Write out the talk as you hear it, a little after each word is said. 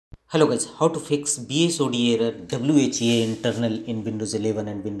Hello guys, how to fix BSOD error WHEA internal in Windows 11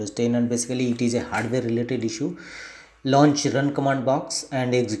 and Windows 10, and basically it is a hardware related issue. Launch run command box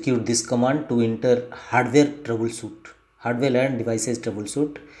and execute this command to enter hardware and devices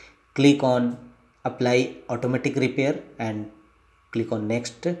troubleshoot. Click on apply automatic repair and click on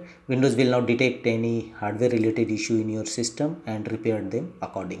next. Windows will now detect any hardware related issue in your system and repair them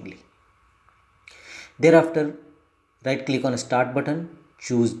accordingly. Thereafter, right click on start button,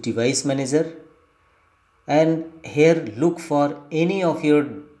 choose device manager, and here look for any of your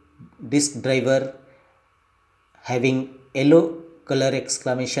disk driver having yellow color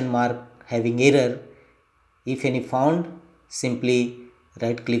exclamation mark having error. If any found, simply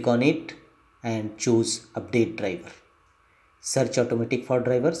right click on it and choose update driver. Search automatic for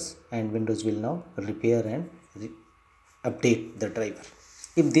drivers and Windows will now repair and update the driver.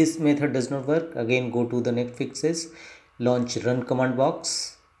 If this method does not work, again go to the next fixes, launch run command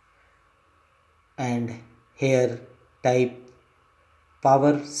box and here type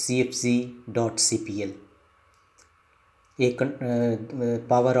power cfg.cpl.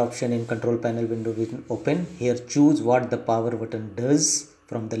 Power option in control panel window will open. Here choose what the power button does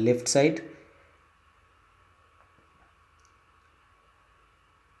from the left side.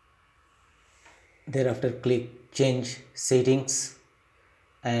 Thereafter click change settings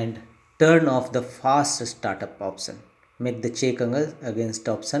and turn off the fast startup option. Make the check against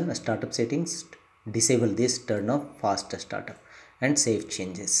option startup settings. Disable this, turn off fast startup and save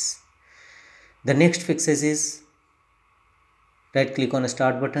changes. The next fixes is right click on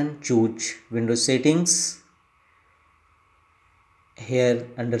start button, choose Windows settings. Here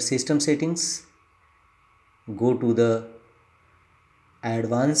under system settings, go to the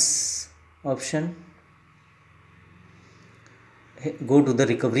advanced option, go to the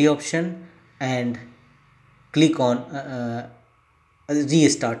recovery option and click on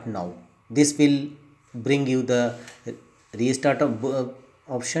restart now. This will bring you the restart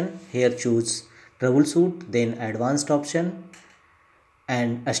option. Here choose troubleshoot, then advanced option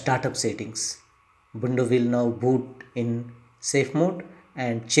and a startup settings. Windows will now boot in safe mode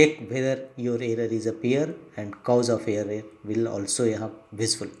and check whether your error is appear and cause of error will also have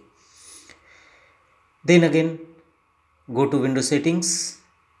visible. Then again go to Windows settings.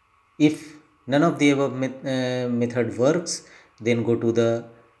 If none of the above method works, then go to the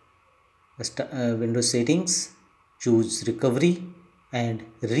Windows settings, choose recovery and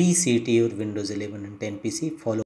reset your Windows 11 and 10 PC. Follow